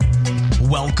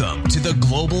Welcome to the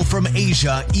Global from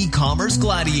Asia e-commerce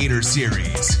Gladiator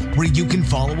series, where you can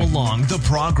follow along the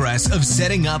progress of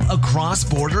setting up a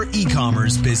cross-border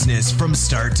e-commerce business from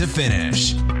start to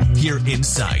finish. Hear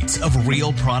insights of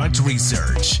real product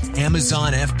research,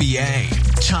 Amazon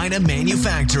FBA, China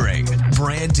manufacturing,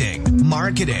 branding,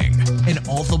 marketing, and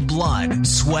all the blood,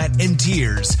 sweat, and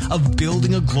tears of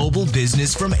building a global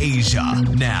business from Asia.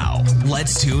 Now,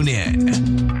 let's tune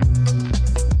in.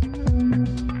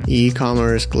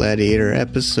 E-commerce Gladiator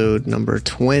episode number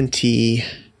 20,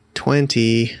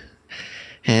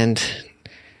 and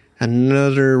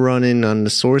another run-in on the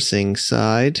sourcing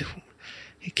side.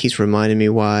 It keeps reminding me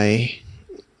why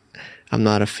I'm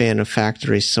not a fan of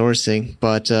factory sourcing,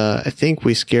 but I think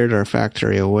we scared our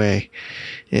factory away.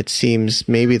 It seems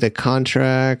maybe the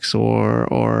contracts or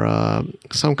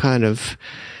some kind of,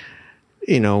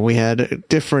 we had a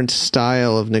different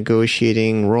style of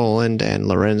negotiating. Roland and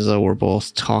Lorenzo were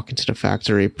both talking to the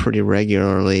factory pretty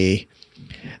regularly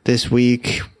this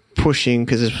week, pushing,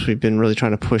 because we've been really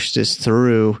trying to push this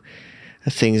through.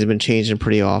 Things have been changing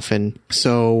pretty often.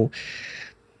 So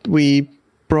we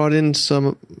brought in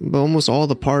almost all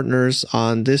the partners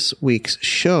on this week's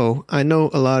show. I know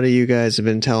a lot of you guys have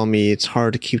been telling me it's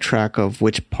hard to keep track of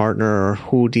which partner or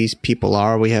who these people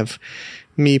are. We have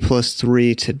me plus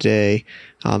 3 today.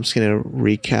 I'm just going to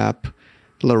recap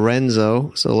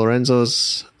Lorenzo. So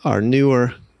Lorenzo's our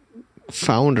newer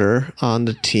founder on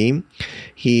the team.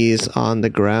 He's on the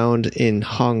ground in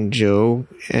Hangzhou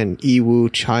and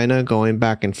Yiwu, China, going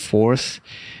back and forth,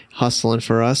 hustling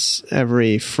for us.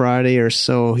 Every Friday or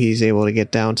so, he's able to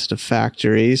get down to the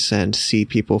factories and see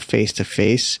people face to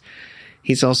face.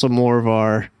 He's also more of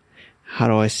our,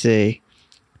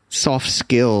 soft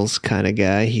skills kind of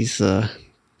guy. He's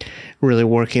really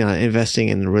working on investing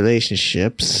in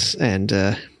relationships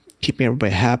and keeping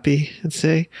everybody happy, I'd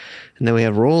say. And then we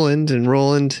have Roland, and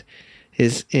Roland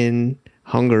is in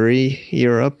Hungary,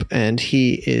 Europe, and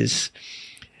he is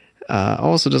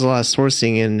also does a lot of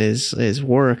sourcing in his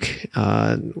work,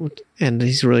 and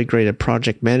he's really great at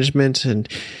project management and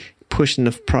pushing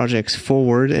the projects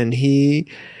forward. And he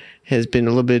has been a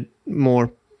little bit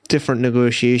more different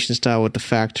negotiation style with the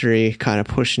factory, kind of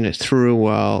pushing it through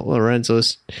while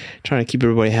Lorenzo's trying to keep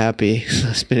everybody happy. So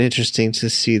it's been interesting to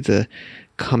see the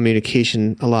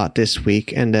communication a lot this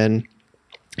week. And then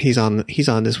he's on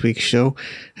this week's show.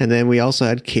 And then we also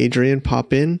had Kadrian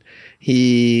pop in.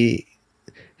 He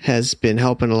has been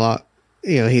helping a lot.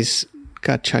 He's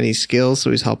got Chinese skills,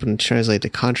 so he's helping translate the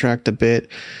contract a bit.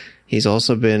 He's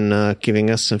also been giving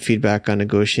us some feedback on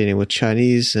negotiating with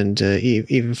Chinese, and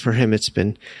even for him, it's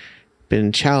been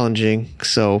challenging.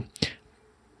 So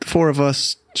the 4 of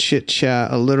us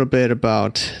chit-chat a little bit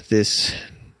about this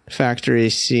factory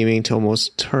seeming to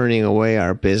almost turning away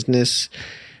our business.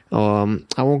 I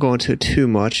won't go into it too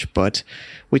much, but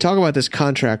we talk about this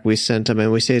contract we sent them,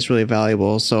 and we say it's really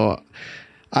valuable. So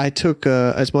I took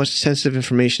as much sensitive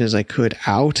information as I could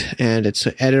out, and it's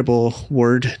an editable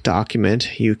Word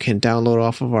document you can download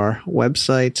off of our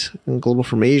website, Global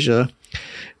from Asia,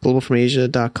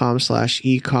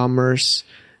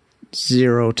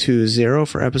 globalfromAsia.com/ecommerce020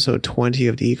 for episode 20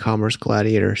 of the e-commerce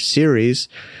Gladiator series.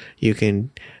 You can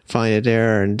find it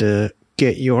there and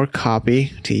get your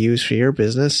copy to use for your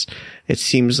business. It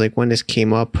seems like when this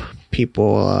came up,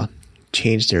 people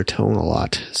changed their tone a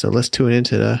lot. So let's tune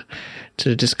into the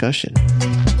discussion.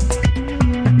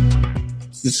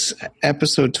 This is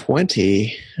episode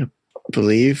 20, I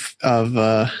believe, of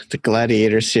the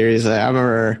Gladiator series. I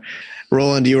remember,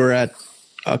 Roland, you were at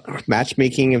a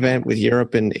matchmaking event with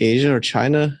Europe and Asia or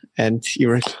China, and you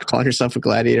were calling yourself a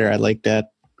gladiator. I like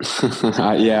that.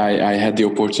 Yeah, I had the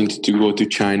opportunity to go to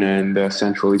China and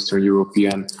Central Eastern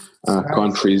European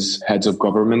countries heads of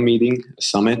government meeting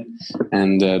summit,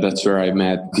 and that's where I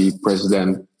met the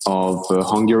president of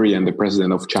Hungary and the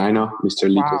president of China, Mr.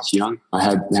 Li Keqiang. I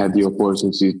had the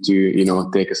opportunity to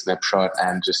take a snapshot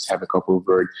and just have a couple of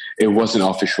words. It wasn't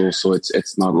official, so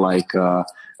it's not like I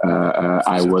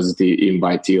was the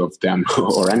invitee of them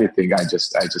or anything. I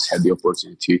just had the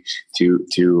opportunity to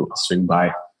swing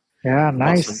by. Yeah,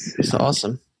 nice. Awesome. It's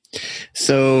awesome.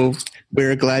 So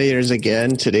we're gladiators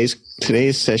again. Today's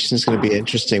session is going to be an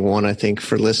interesting one, I think,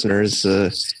 for listeners.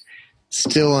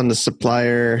 Still on the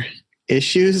supplier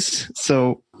issues.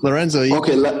 So Lorenzo,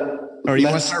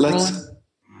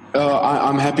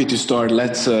 I'm happy to start.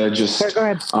 Let's just. Sure, go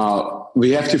ahead.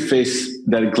 We have to face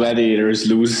that gladiators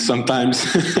lose sometimes,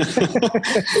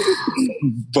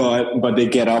 but they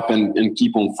get up and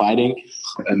keep on fighting,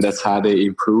 and that's how they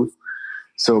improve.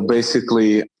 So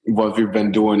basically, what we've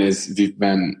been doing is we've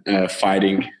been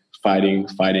fighting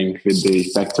with the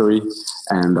factory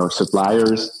and our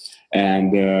suppliers.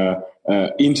 and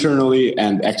internally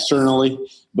and externally.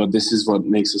 But this is what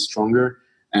makes us stronger.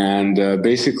 And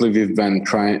basically, we've been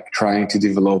trying to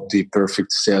develop the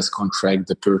perfect sales contract,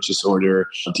 the purchase order,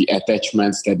 the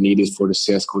attachments that needed for the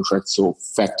sales contract, so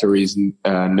factories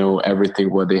know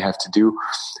everything what they have to do.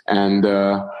 And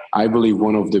I believe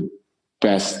one of the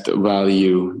best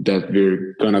value that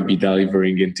we're gonna be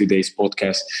delivering in today's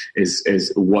podcast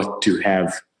is what to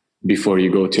have before you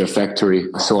go to a factory,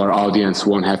 so our audience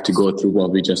won't have to go through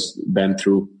what we just been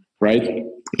through, right?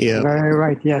 Yeah. Very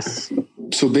right. Yes.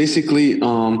 So basically,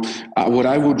 what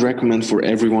I would recommend for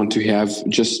everyone to have,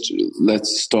 just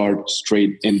let's start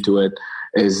straight into it,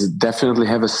 is definitely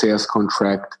have a sales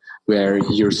contract where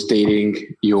you're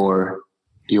stating your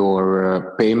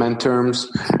payment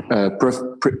terms.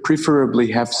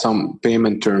 Preferably have some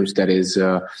payment terms that is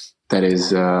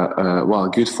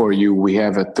good for you. We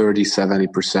have a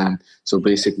 30-70%. So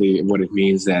basically what it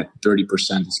means that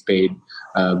 30% is paid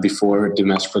before the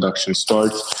mass production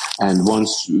starts. And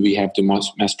once we have the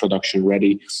mass production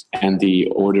ready and the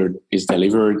order is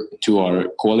delivered to our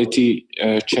quality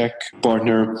check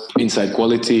partner, Inside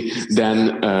Quality,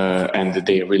 then and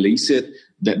they release it,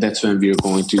 that's when we're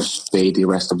going to pay the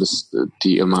rest of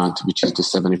the amount, which is the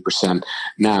 70%.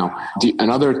 Now,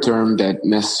 another term that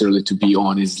necessarily to be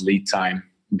on is lead time,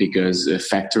 because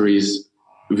factories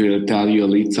will tell you a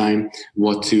lead time,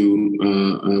 what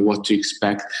to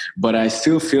expect. But I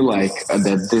still feel like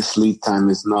that this lead time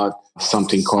is not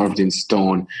something carved in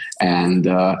stone. And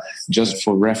just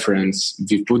for reference,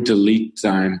 we put the lead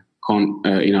time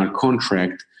in our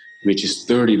contract, which is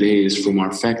 30 days from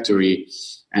our factory.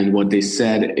 And what they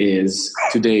said is,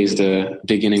 today is the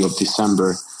beginning of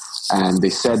December, and they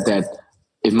said that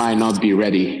it might not be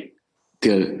ready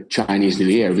till Chinese New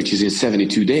Year, which is in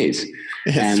 72 days.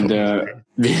 And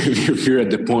we're at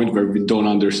the point where we don't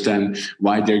understand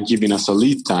why they're giving us a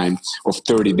lead time of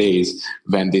 30 days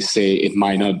when they say it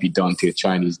might not be done till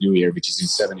Chinese New Year, which is in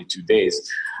 72 days.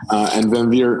 And when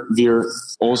we're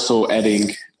also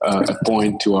adding a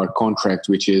point to our contract,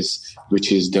 which is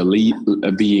the lead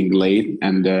being late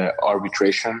and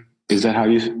arbitration. Is that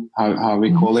how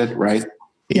we call it, right?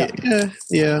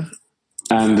 Yeah.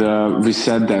 And we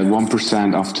said that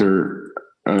 1% after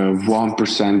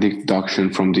 1%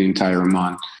 deduction from the entire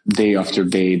amount, day after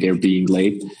day, they're being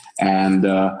late. And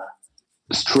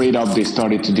straight up, they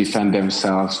started to defend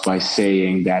themselves by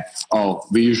saying that,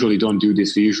 we usually don't do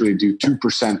this. We usually do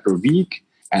 2% per week.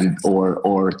 And or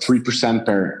 3%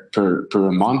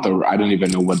 per month, or I don't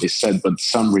even know what they said, but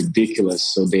some ridiculous.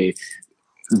 So they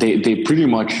pretty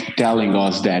much telling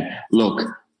us that, look,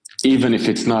 even if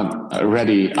it's not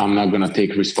ready, I'm not going to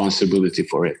take responsibility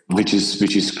for it, which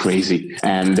is crazy.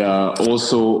 And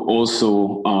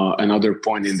also another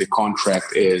point in the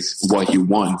contract is what you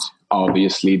want.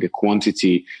 Obviously, the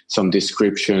quantity, some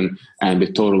description, and the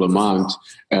total amount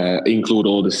include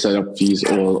all the setup fees,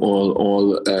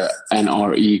 all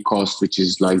NRE cost, which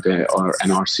is like or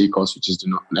NRC cost, which is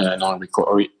the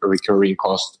non-recurring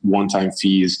cost, one-time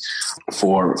fees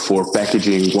for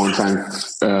packaging, one-time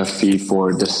fee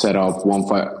for the setup,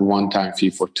 one-time fee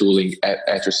for tooling,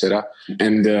 etc.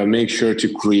 And make sure to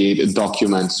create a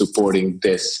document supporting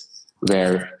this,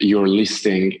 where you're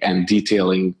listing and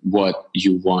detailing what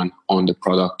you want on the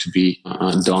product to be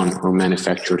done or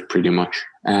manufactured, pretty much.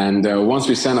 And once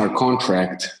we send our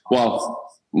contract,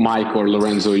 Mike or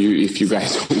Lorenzo, if you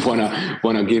guys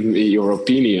wanna give me your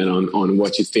opinion on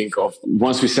what you think of.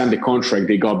 Once we send the contract,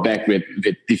 they got back with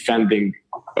defending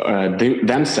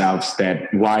themselves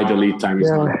that why the lead time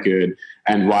is not good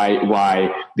and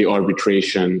why the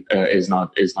arbitration is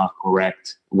not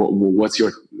correct. What's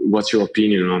your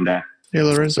opinion on that? Hey,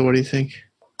 Lorenzo, what do you think?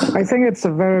 I think it's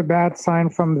a very bad sign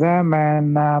from them,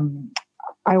 and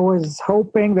I was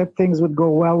hoping that things would go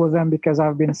well with them, because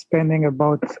I've been spending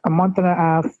about a month and a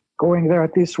half going there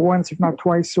at least once, if not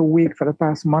twice a week for the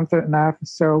past month and a half.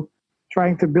 So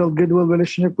trying to build goodwill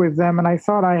relationship with them. And I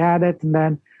thought I had it. And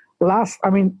then not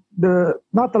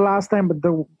the last time, but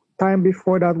the time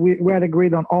before that, we had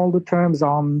agreed on all the terms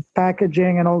on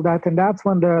packaging and all that. And that's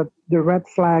when the red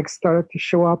flags started to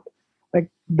show up. Like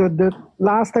the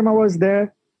last time I was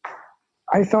there,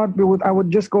 I thought I would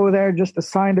just go there just to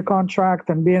sign the contract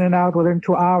and be in and out within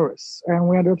 2 hours. And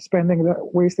we ended up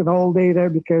wasted the whole day there,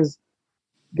 because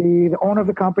the owner of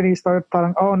the company started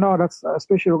telling, oh no, that's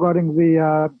especially regarding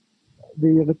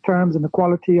the terms and the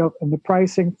quality and the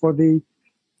pricing for the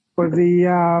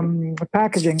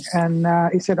packaging. And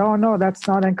he said, oh no, that's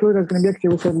not included. It's going to be extra.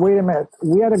 We said, wait a minute.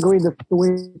 We had agreed that the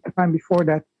wait time before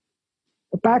that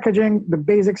the packaging, the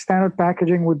basic standard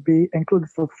packaging would be included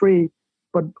for free.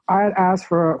 But I had asked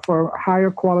for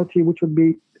higher quality, which would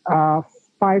be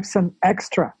 5 cents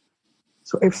extra.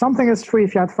 So if something is free,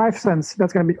 if you had 5 cents,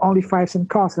 that's going to be only 5 cent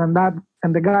cost. And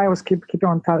the guy was keep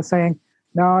on saying,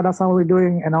 no, that's not what we're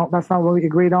doing, and that's not what we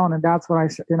agreed on. And that's what I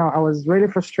said. I was really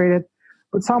frustrated,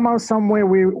 but somehow, some way,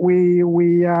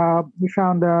 we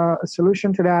found a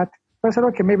solution to that. I said,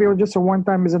 okay, maybe it was just a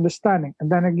one-time misunderstanding.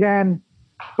 And then again,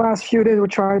 last few days we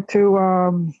tried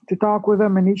to talk with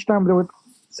them, and each time they would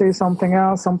say something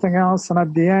else, and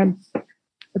at the end,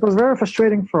 it was very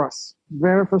frustrating for us.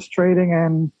 Very frustrating.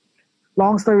 And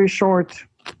long story short,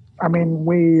 I mean,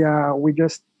 we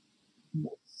just,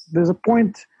 there's a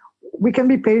point. We can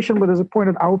be patient, but there's a point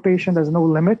that our patience has no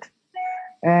limit.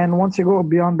 And once you go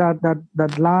beyond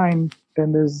that line,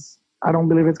 then I don't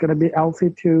believe it's going to be healthy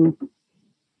to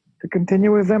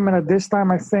continue with them. And at this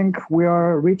time, I think we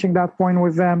are reaching that point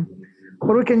with them.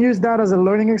 But we can use that as a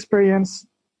learning experience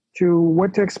to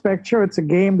what to expect. Sure, it's a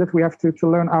game that we have to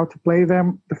learn how to play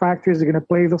them. The fact is, you're going to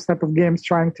play those type of games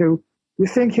trying to, you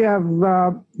think you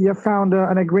have found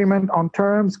an agreement on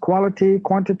terms, quality,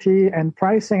 quantity, and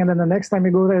pricing, and then the next time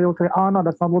you go there, they'll say, oh, no,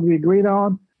 that's not what we agreed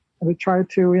on. And they try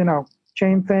to,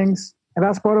 change things. And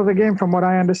that's part of the game, from what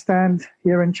I understand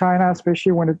here in China,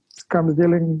 especially when it comes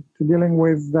dealing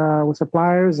with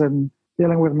suppliers and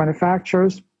dealing with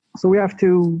manufacturers. So we have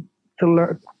to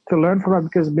learn from it,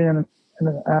 because it's been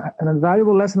an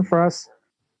invaluable lesson for us.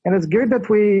 And it's good that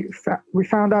we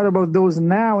found out about those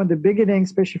now in the beginning,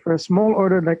 especially for a small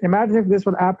order. Like, imagine if this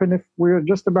would happen if we were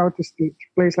just about to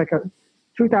place like a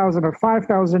 2,000 or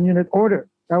 5,000 unit order.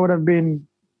 That would have been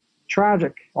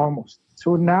tragic almost.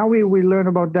 So now we learn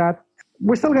about that.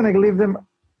 We're still going to leave them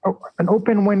an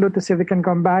open window to see if they can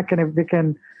come back and if they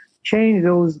can change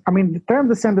those. I mean, the terms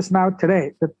they sent us now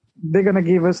today, that they're going to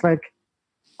give us like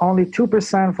only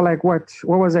 2% for like what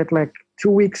was it, like 2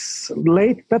 weeks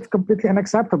late? That's completely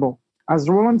unacceptable. As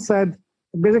Roland said,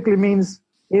 it basically means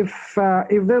if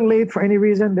they're late for any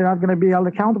reason, they're not going to be held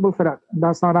accountable for that.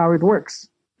 That's not how it works.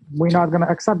 We're not going to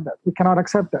accept that. We cannot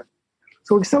accept that.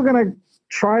 So we're still going to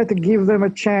try to give them a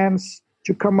chance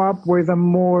to come up with a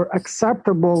more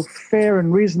acceptable, fair,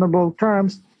 and reasonable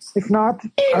terms. If not,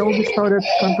 I will be started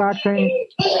contacting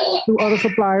 2 other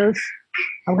suppliers.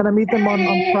 I'm going to meet them on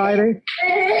Friday,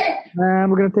 and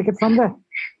we're going to take it from there.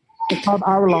 It's not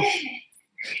our loss.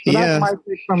 So that's my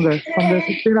take from this.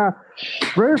 It's been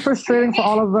very frustrating for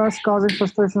all of us, causing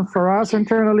frustration for us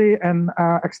internally and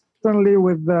externally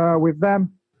with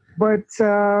them. But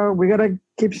we got to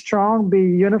keep strong, be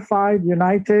unified,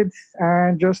 united,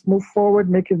 and just move forward,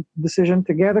 make a decision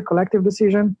together, collective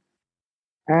decision,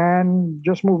 and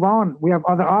just move on. We have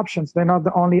other options. They're not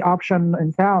the only option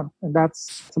in town, and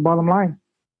that's the bottom line.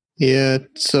 Yeah,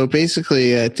 so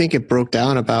basically, I think it broke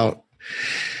down about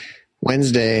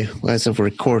Wednesday, as of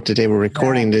today we're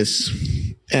recording this,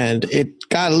 and it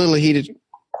got a little heated.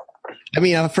 I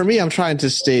mean, for me, I'm trying to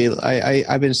stay,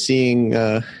 I've been seeing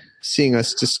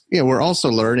us just, we're also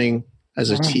learning as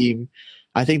a team.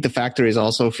 I think the factory is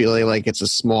also feeling like it's a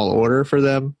small order for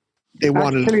them. They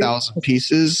wanted 1,000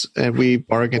 pieces, and we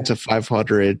bargained to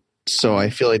 500. So I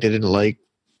feel like they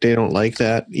don't like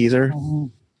that either.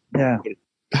 Yeah.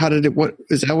 What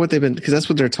is that? What they've been? Because that's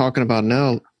what they're talking about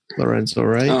now, Lorenzo,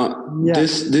 right?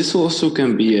 This also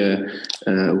can be a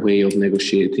way of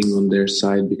negotiating on their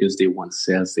side, because they want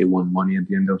sales, they want money at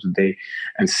the end of the day,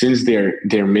 and since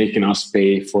they're making us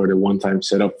pay for the one-time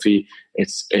setup fee,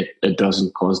 it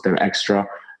doesn't cost them extra.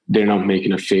 They're not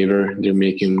making a favor; they're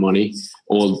making money.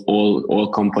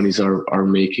 All companies are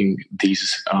making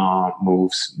these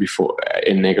moves before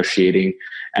in negotiating,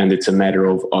 and it's a matter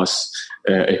of us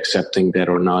accepting that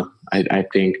or not. I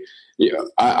think. Yeah,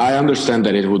 I understand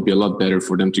that it would be a lot better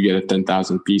for them to get a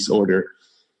 10,000 piece order,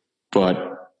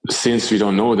 but since we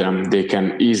don't know them, they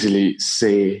can easily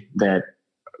say that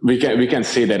we can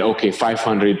say that, okay,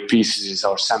 500 pieces is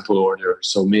our sample order,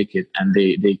 so make it, and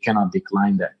they cannot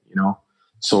decline that,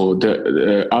 So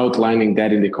the outlining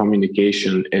that in the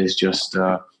communication is just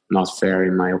not fair,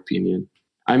 in my opinion.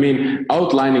 I mean,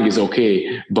 outlining is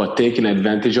okay, but taking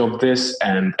advantage of this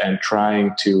and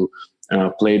trying to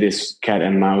play this cat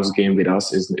and mouse game with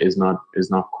us is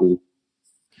not cool,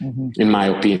 in my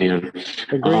opinion.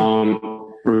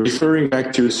 Referring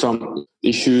back to some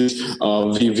issues,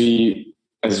 we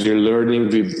as we're learning,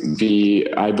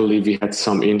 I believe we had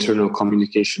some internal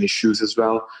communication issues as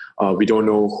well. We don't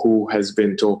know who has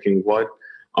been talking what,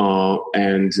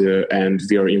 and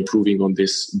we are improving on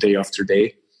this day after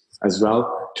day as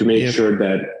well, to make sure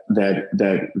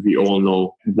that we all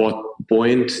know what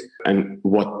point and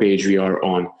what page we are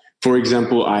on. For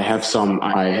example,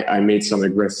 I made some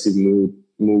aggressive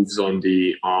moves on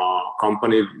the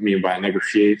company, by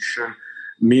negotiation,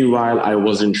 Meanwhile, I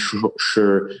wasn't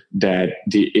sure that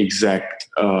the exact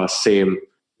same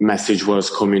message was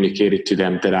communicated to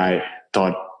them that I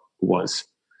thought was.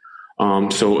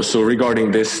 So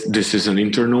regarding this is an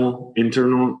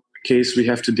internal case we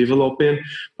have to develop in,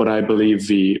 but I believe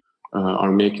we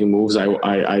are making moves.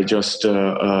 I just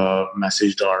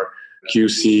messaged our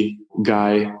QC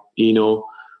guy, Eno,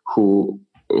 who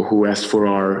asked for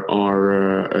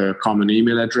our common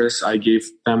email address. I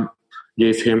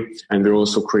gave him, and we're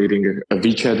also creating a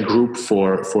WeChat group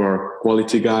for our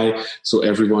quality guy, so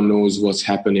everyone knows what's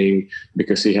happening,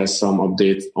 because he has some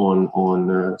updates on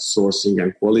sourcing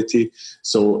and quality.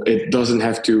 So it doesn't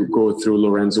have to go through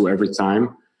Lorenzo every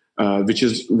time,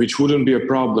 which wouldn't be a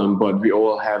problem. But we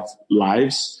all have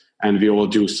lives, and we all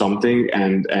do something,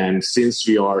 and since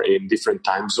we are in different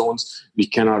time zones, we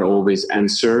cannot always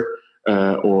answer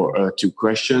to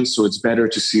questions. So it's better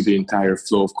to see the entire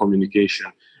flow of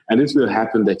communication. And it will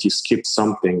happen that you skip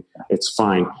something, it's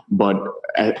fine. But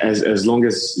as long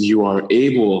as you are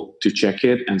able to check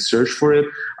it and search for it,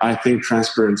 I think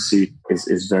transparency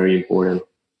is very important.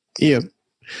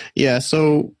 Yeah.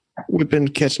 So we've been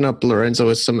catching up Lorenzo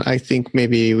with some, I think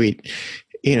maybe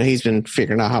he's been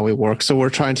figuring out how we work. So we're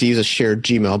trying to use a shared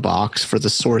Gmail box for the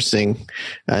sourcing.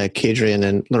 Kadrian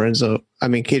and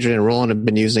Roland have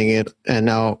been using it, and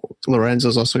now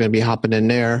Lorenzo's also going to be hopping in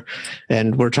there.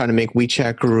 And we're trying to make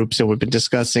WeChat groups, and we've been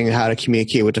discussing how to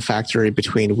communicate with the factory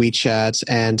between WeChat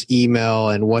and email,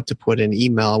 and what to put in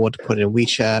email, what to put in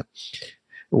WeChat.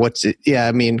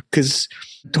 Because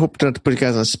hope not to put you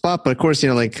guys on the spot, but of course,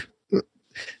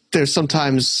 there's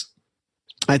sometimes.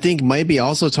 I think maybe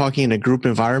also talking in a group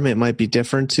environment might be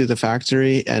different to the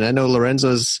factory. And I know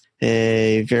Lorenzo's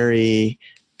a very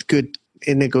good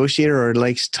negotiator, or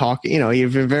likes talking.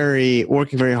 You've been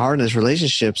working very hard in this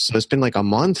relationship. So it's been like a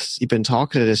month you've been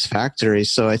talking to this factory.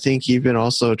 So I think you've been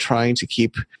also trying to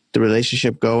keep the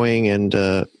relationship going. And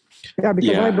I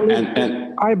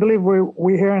believe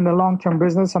we're here in the long-term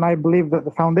business, and I believe that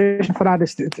the foundation for that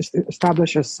is to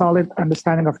establish a solid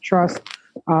understanding of trust,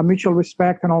 mutual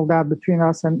respect, and all that between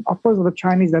us. And of course, with the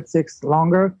Chinese, that takes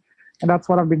longer, and that's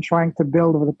what I've been trying to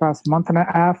build over the past month and a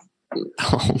half.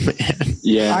 Oh man,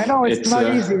 yeah, I know it's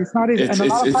not easy. It's not easy. It's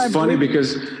funny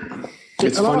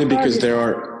because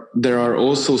there are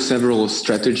also several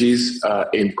strategies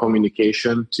in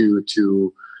communication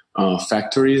to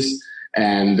factories.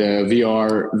 And we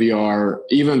are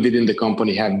even within the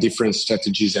company have different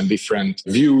strategies and different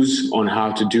views on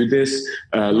how to do this.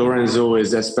 Lorenzo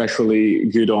is especially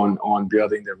good on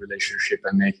building the relationship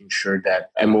and making sure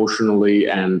that emotionally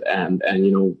and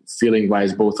feeling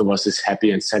wise, both of us is happy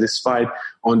and satisfied.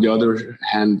 On the other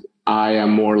hand, I am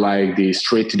more like the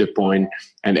straight to the point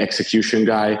and execution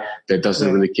guy that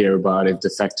doesn't really care about if the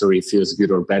factory feels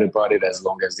good or bad about it, as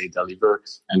long as they deliver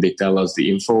and they tell us the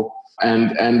info.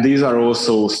 And these are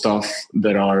also stuff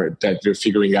that we're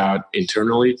figuring out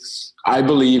internally. I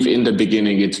believe in the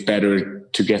beginning it's better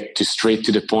to get straight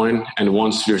to the point, and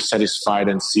once we're satisfied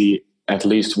and see at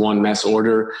least one mass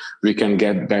order, we can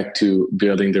get back to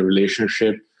building the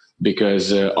relationship. Because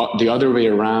the other way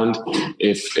around,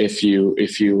 if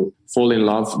you fall in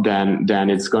love, then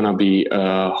it's gonna be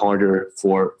harder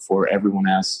for everyone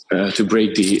else to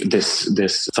break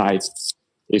this tie,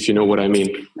 if you know what I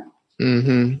mean.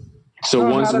 Mm-hmm. So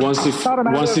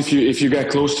if you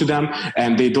get close to them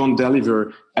and they don't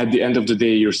deliver, at the end of the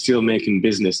day, you're still making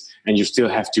business and you still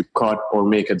have to cut or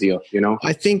make a deal,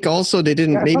 I think also they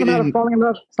didn't. It's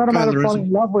not a matter of falling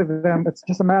in love with them. It's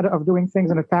just a matter of doing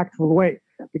things in a tactful way.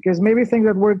 Because maybe things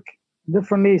that work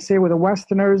differently, say with the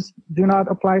Westerners, do not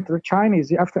apply to the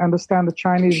Chinese. You have to understand the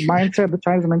Chinese mindset, the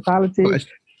Chinese mentality.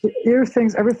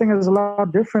 Everything is a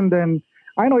lot different than.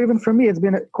 I know even for me, it's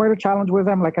been quite a challenge with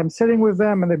them. Like I'm sitting with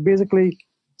them and they're basically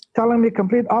telling me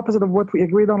complete opposite of what we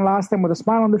agreed on last time with a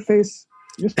smile on the face.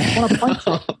 You just want to punch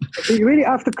them. You really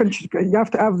have to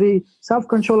have the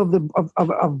self-control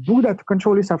of Buddha to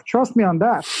control yourself. Trust me on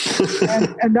that.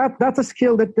 and that's a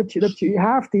skill that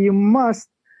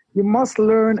you must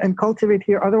learn and cultivate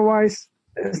here. Otherwise,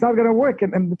 it's not going to work.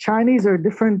 And the Chinese are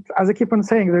different, as I keep on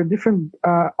saying, they're different,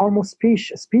 almost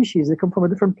species. They come from a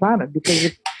different planet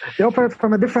because they operate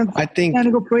from a different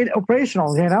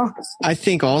operational, I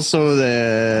think also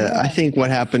I think what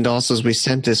happened also is we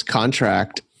sent this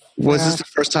contract. Was this the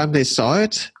first time they saw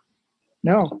it?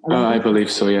 No. I believe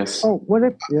so, yes. Oh, was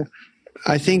it? Yeah.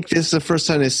 I think this is the first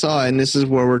time they saw it, and this is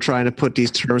where we're trying to put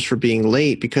these terms for being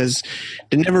late, because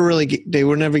they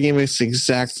were never giving us the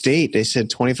exact date. They said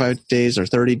 25 days or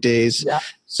 30 days. Yeah.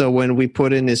 So when we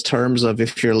put in these terms of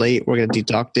if you're late, we're going to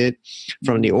deduct it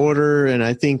from the order. And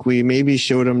I think we maybe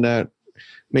showed them that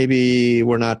maybe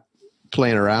we're not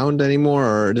playing around anymore,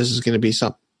 or this is going to be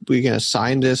something we're going to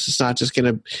sign this? It's not just going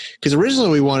to, because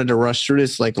originally we wanted to rush through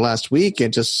this like last week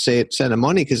and just send the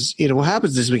money. Because what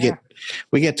happens is we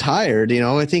get tired.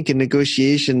 I think in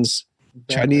negotiations,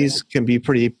 Chinese can be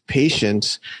pretty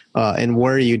patient and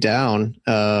wear you down,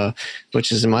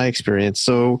 which is in my experience.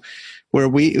 So where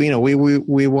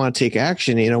we want to take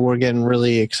action, we're getting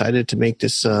really excited to make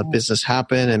this business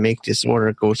happen and make this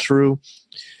order go through.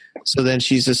 So then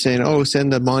she's just saying, "Oh,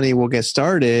 send the money, we'll get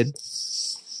started."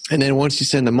 And then once you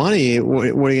send the money,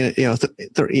 we're going to,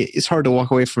 it's hard to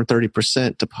walk away from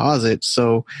 30% deposit.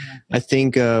 So I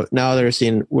think now they're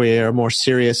seeing we're more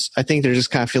serious. I think they're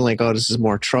just kind of feeling like, oh, this is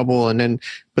more trouble. And then,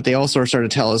 but they also are starting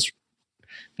to tell us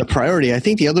the priority. I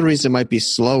think the other reason it might be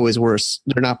slow is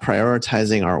they're not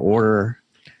prioritizing our order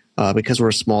because we're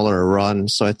a smaller run.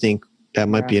 So I think that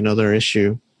might be another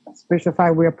issue. Especially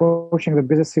if we're approaching the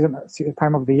business season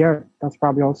time of the year. That's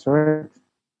probably also it.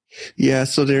 Yeah,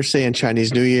 so they're saying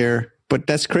Chinese New Year, but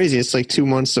that's crazy. It's like 2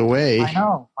 months away. I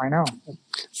know.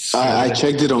 I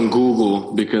checked it on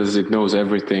Google because it knows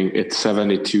everything. It's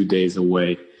 72 days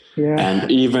away. Yeah.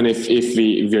 And even if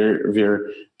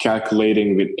we're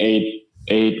calculating with eight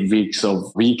weeks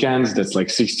of weekends, that's like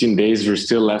 16 days. We're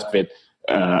still left with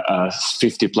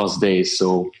 50 plus days.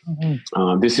 So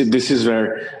this is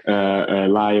where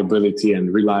liability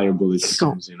and reliability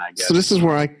comes in, I guess. So this is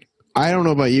where I don't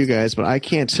know about you guys, but I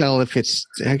can't tell if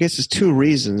I guess it's two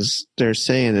reasons they're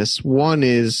saying this. One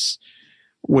is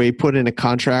we put in a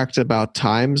contract about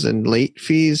times and late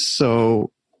fees,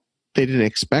 so they didn't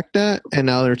expect that, and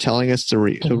now they're telling us the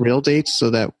real dates so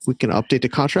that we can update the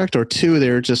contract. Or two,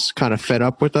 they're just kind of fed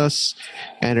up with us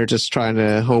and are just trying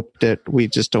to hope that we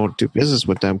just don't do business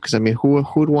with them. Because, I mean, who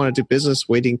would want to do business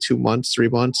waiting 2 months, 3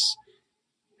 months?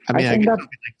 I mean, I guess like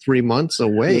 3 months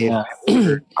away. Yeah.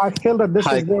 I feel that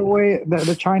this is their way,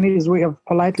 the Chinese way of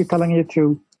politely telling you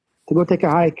to go take a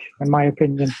hike, in my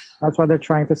opinion. That's what they're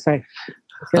trying to say.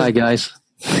 Okay. Hi, guys.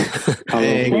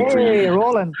 Hey,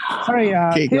 Roland. Sorry.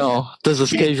 No, this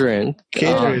is Kadrian.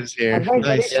 Kadrian's here.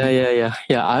 Nice.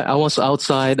 Yeah. I was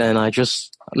outside and I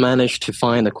just managed to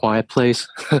find a quiet place.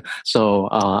 So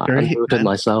I muted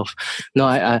myself. No,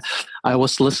 I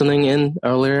was listening in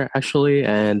earlier actually,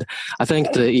 and I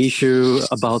think the issue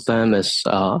about them is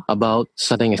about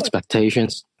setting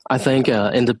expectations. I think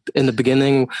in the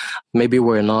beginning, maybe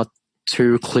we're not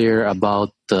too clear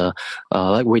about the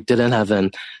like we didn't have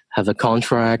a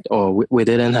contract, or we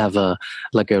didn't have a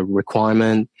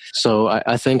requirement. So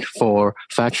I think for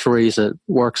factories it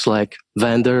works like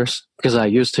vendors, because I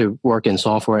used to work in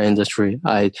software industry.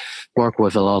 I work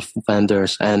with a lot of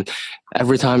vendors, and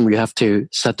every time we have to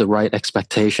set the right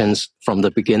expectations from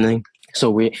the beginning. So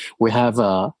we have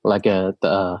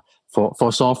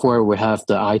for software, we have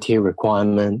the IT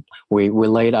requirement. We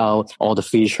laid out all the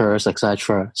features,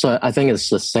 etc. So I think it's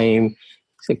the same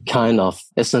kind of.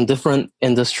 It's a different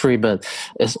industry, but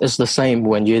it's the same.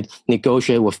 When you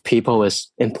negotiate with people,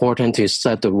 it's important to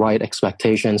set the right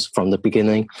expectations from the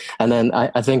beginning. And then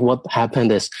I think what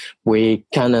happened is we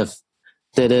kind of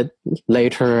did it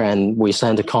later, and we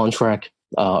sent a contract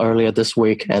earlier this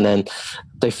week, and then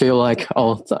they feel like,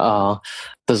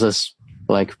 this is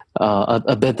like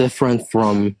a bit different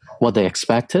from what they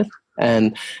expected,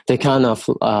 and they kind of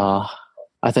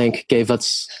I think gave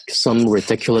us some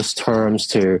ridiculous terms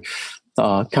to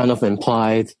kind of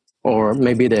implied, or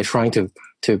maybe they're trying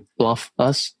to bluff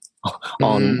us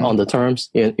on the terms.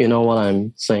 You know what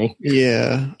I'm saying?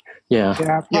 Yeah,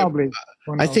 probably.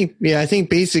 I think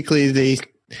basically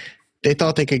they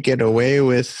thought they could get away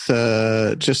with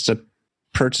just a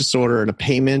purchase order and a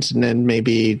payment, and then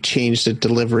maybe change the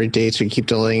delivery dates and keep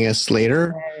delaying us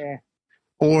later.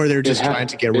 Or they're just trying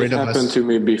to get rid of us. It happened to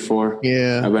me before.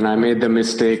 Yeah. When I made the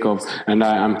mistake and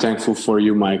I'm thankful for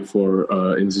you, Mike,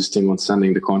 for insisting on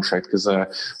sending the contract, because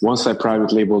once I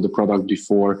private labeled the product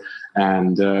before,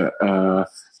 and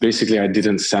basically I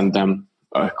didn't send them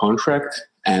a contract,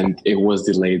 and it was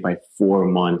delayed by 4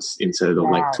 months instead of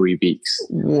like 3 weeks.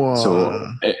 Whoa.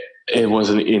 So it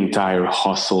was an entire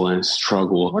hustle and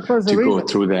struggle to go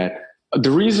through that.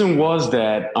 The reason was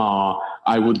that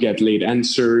I would get late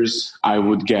answers. I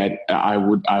would get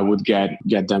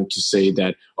them to say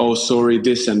that, oh, sorry,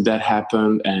 this and that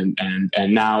happened, and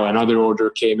now another order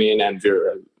came in, and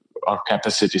our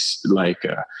capacity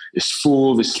is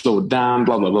full. We slowed down.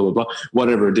 Blah blah blah blah blah.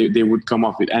 Whatever, they would come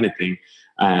up with anything,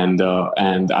 and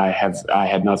I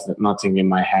had nothing in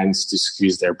my hands to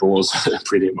squeeze their balls,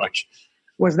 pretty much.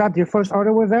 Was that your first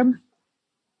order with them?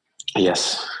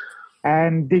 Yes.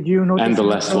 And did you notice? And the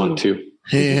last one too.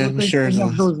 Yeah, I'm sure. Any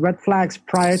of those red flags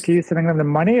prior to you sending them the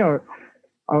money, or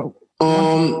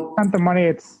sent the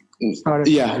money? started?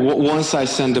 Yeah, once I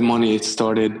sent the money, it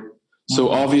started. So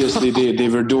obviously they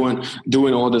were doing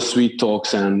all the sweet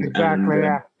talks and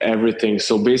everything.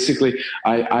 So basically,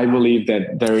 I believe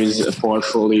that there is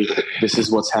partially, this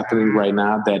is what's happening right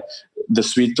now, that the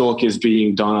sweet talk is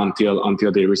being done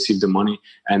until they receive the money,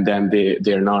 and then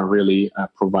they're not really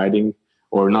providing,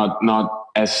 or not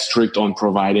as strict on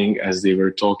providing as they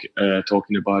were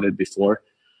talking about it before.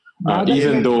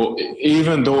 Even though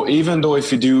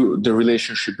if you do the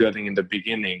relationship building in the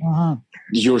beginning,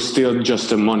 you're still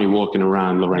just a money walking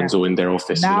around, Lorenzo, in their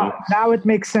office. Now it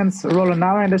makes sense, Roland.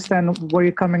 Now I understand where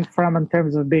you're coming from in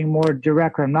terms of being more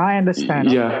direct. Now I understand.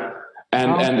 Yeah,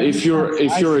 and if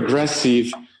you're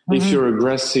aggressive, if you're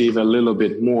aggressive a little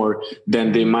bit more,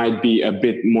 then they might be a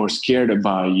bit more scared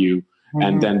about you,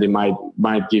 and then they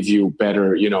might give you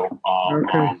better,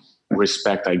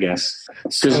 respect, I guess.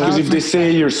 Because if they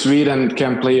say you're sweet and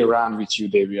can play around with you,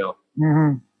 they will.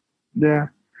 Yeah.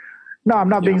 No, I'm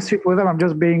not being sweet with them. I'm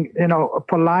just being,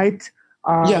 polite,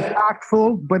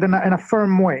 tactful, but in a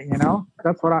firm way.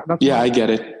 That's what I get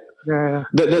it. Yeah.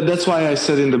 That's why I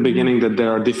said in the beginning that there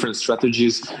are different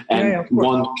strategies, and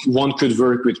one could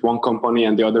work with one company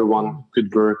and the other one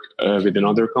could work with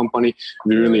another company.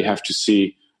 We really have to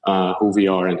see who we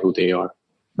are and who they are.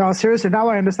 No, seriously, now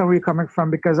I understand where you're coming from,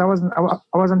 because I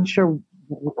wasn't sure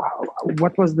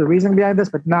what was the reason behind this,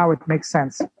 but now it makes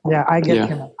sense. Yeah, I get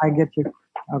you. I get you.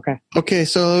 Okay.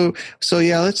 So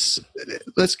yeah,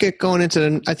 let's get going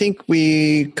into I think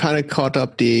we kind of caught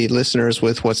up the listeners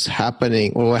with what's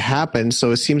happening or what happened.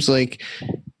 So it seems like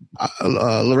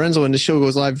Lorenzo, when the show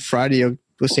goes live Friday,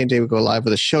 the same day we go live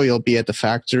with the show, you'll be at the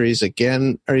factories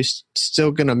again. Are you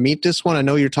still going to meet this one? I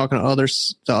know you're talking to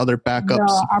the other backups.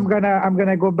 No, I'm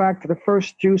gonna go back to the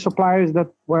first two suppliers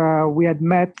that we had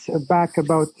met back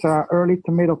about early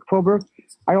to mid October.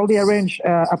 I already arranged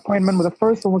an appointment with the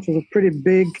first one, which was a pretty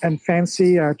big and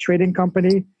fancy trading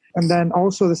company, and then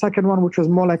also the second one, which was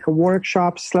more like a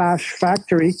workshop /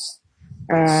 factory,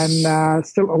 and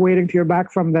still waiting to hear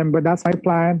back from them. But that's my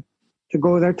plan, to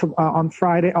go there on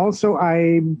Friday. Also,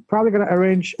 I'm probably going to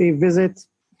arrange a visit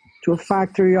to a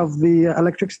factory of the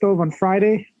electric stove on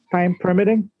Friday, time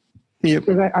permitting. Yep.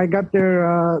 Because I got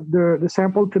the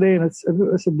sample today, and it's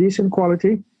a decent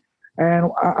quality.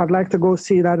 And I'd like to go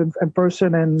see that in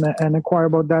person and inquire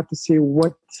about that to see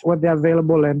what they're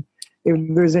available and if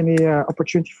there's any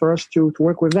opportunity for us to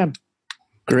work with them.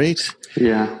 Great.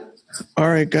 Yeah. All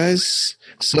right, guys.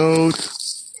 So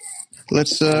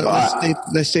let's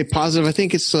stay positive. I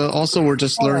think it's also we're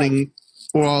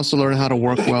also learning how to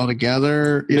work well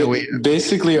together.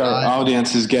 Basically, our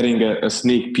audience is getting a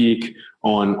sneak peek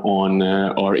on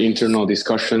our internal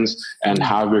discussions and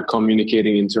how we're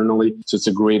communicating internally. So it's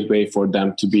a great way for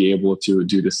them to be able to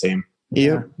do the same.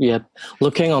 Yep.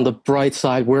 Looking on the bright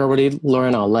side, we already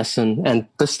learned our lesson. And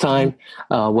this time,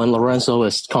 when Lorenzo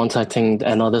is contacting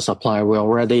another supplier, we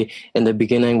already, in the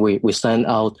beginning, we send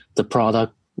out the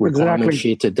product requirement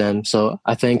sheet to them. So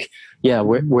I think,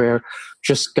 we're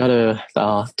just gotta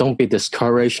don't be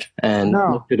discouraged and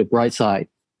look to the bright side.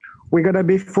 We're gonna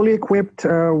be fully equipped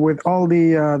with all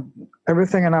the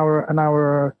everything in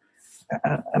our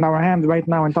hands right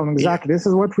now, and tell them exactly this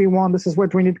is what we want, this is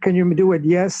what we need. Can you do it?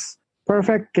 Yes,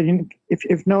 perfect. Can you?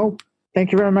 If no,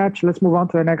 thank you very much. Let's move on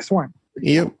to the next one.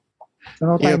 Yep. So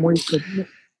no time wasted.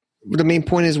 The main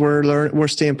point is we're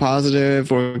staying positive,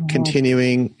 we're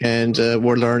continuing, and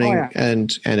we're learning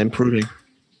and improving.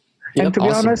 And to be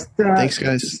honest, thanks,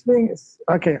 guys.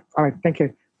 Okay, all right, thank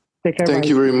you. Take care. Thank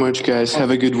you very much, guys.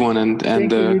 Have a good one,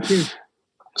 and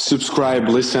subscribe,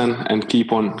 listen, and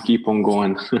keep on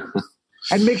going.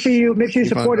 And make sure you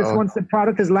support us once the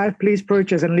product is live. Please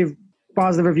purchase and leave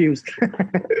positive reviews.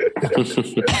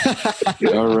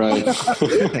 All right.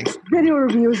 Video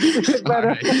reviews.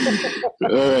 Better.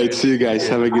 All right. See you guys.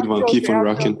 Have a good one. Keep on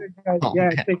rocking.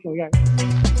 Take care, guys.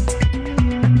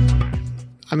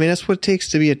 I mean, that's what it takes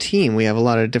to be a team. We have a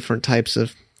lot of different types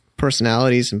of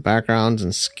personalities and backgrounds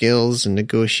and skills and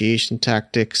negotiation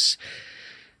tactics.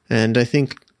 And I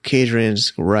think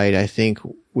Kadrian's right. I think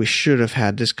we should have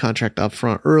had this contract up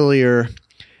front earlier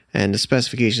and the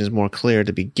specifications more clear at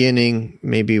the beginning.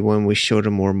 Maybe when we showed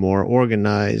them we're more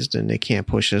organized and they can't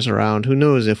push us around. Who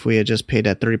knows, if we had just paid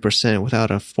that 30%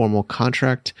 without a formal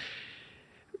contract,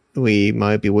 we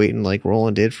might be waiting like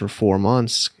Roland did for 4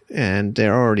 months. And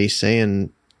they're already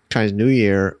saying Chinese New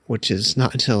Year, which is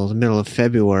not until the middle of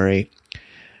February.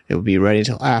 It will be ready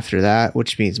until after that,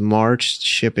 which means March,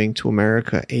 shipping to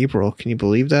America, April. Can you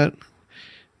believe that?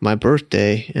 My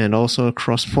birthday, and also a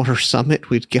cross-border summit.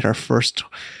 We'd get our first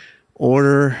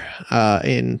order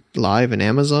live in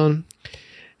Amazon.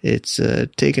 It's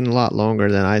taken a lot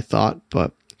longer than I thought,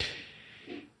 but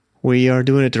we are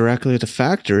doing it directly with the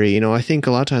factory. I think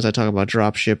a lot of times I talk about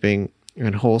drop shipping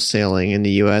and wholesaling in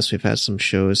the US. We've had some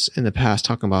shows in the past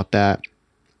talking about that.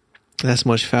 That's a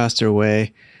much faster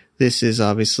way. This is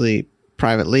obviously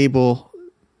private label.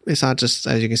 It's not just,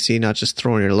 as you can see, not just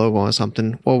throwing your logo on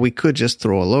something. Well, we could just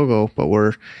throw a logo, but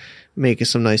we're making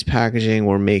some nice packaging.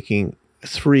 We're making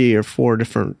 3 or 4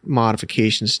 different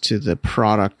modifications to the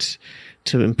product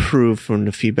to improve from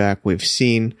the feedback we've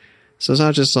seen. So it's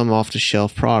not just some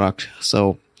off-the-shelf product.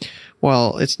 So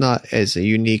while it's not as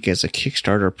unique as a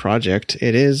Kickstarter project,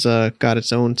 it is got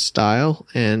its own style,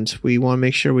 and we want to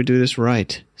make sure we do this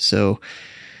right. So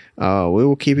we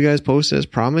will keep you guys posted as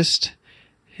promised.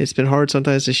 It's been hard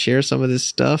sometimes to share some of this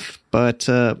stuff, but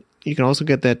you can also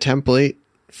get that template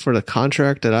for the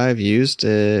contract that I've used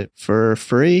for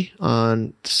free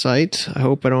on the site. I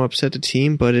hope I don't upset the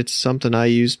team, but it's something I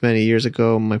used many years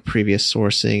ago in my previous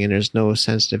sourcing, and there's no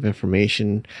sensitive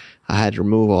information. I had to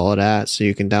remove all of that, so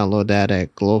you can download that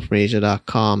at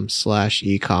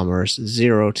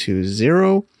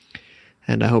globefromasia.com/ecommerce020.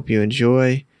 And I hope you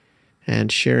enjoy,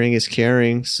 and sharing is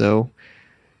caring. So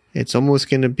it's almost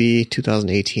going to be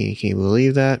 2018. Can you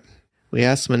believe that? We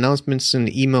have some announcements in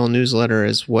the email newsletter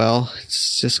as well.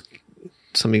 It's just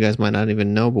some of you guys might not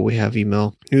even know, but we have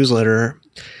email newsletter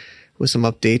with some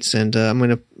updates, and I'm going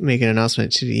to make an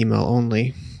announcement to the email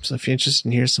only. So if you're interested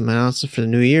in hearing some announcements for the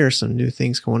new year, some new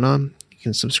things going on, you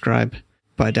can subscribe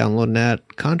by downloading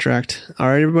that contract. All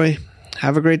right, everybody,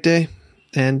 have a great day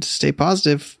and stay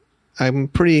positive. I'm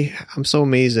so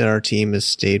amazed that our team has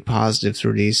stayed positive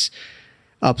through these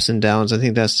ups and downs. I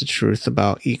think that's the truth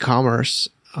about e-commerce.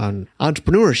 On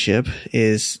entrepreneurship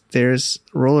is there's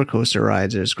roller coaster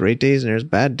rides. There's great days and there's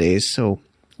bad days. So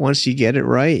once you get it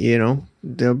right,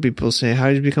 there'll be people saying, how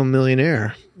did you become a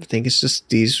millionaire? I think it's just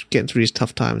getting through these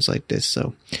tough times like this.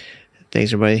 So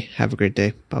thanks, everybody. Have a great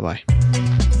day. Bye-bye.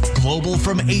 Global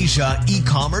from Asia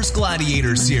e-commerce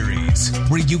gladiator series,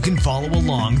 where you can follow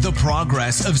along the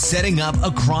progress of setting up a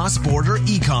cross-border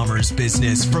e-commerce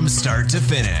business from start to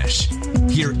finish.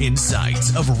 Hear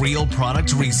insights of real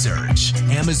product research,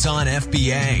 Amazon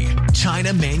FBA,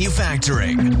 China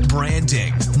manufacturing,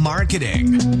 branding,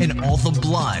 marketing, and all the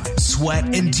blood,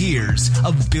 sweat, and tears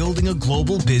of building a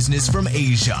global business from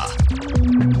Asia.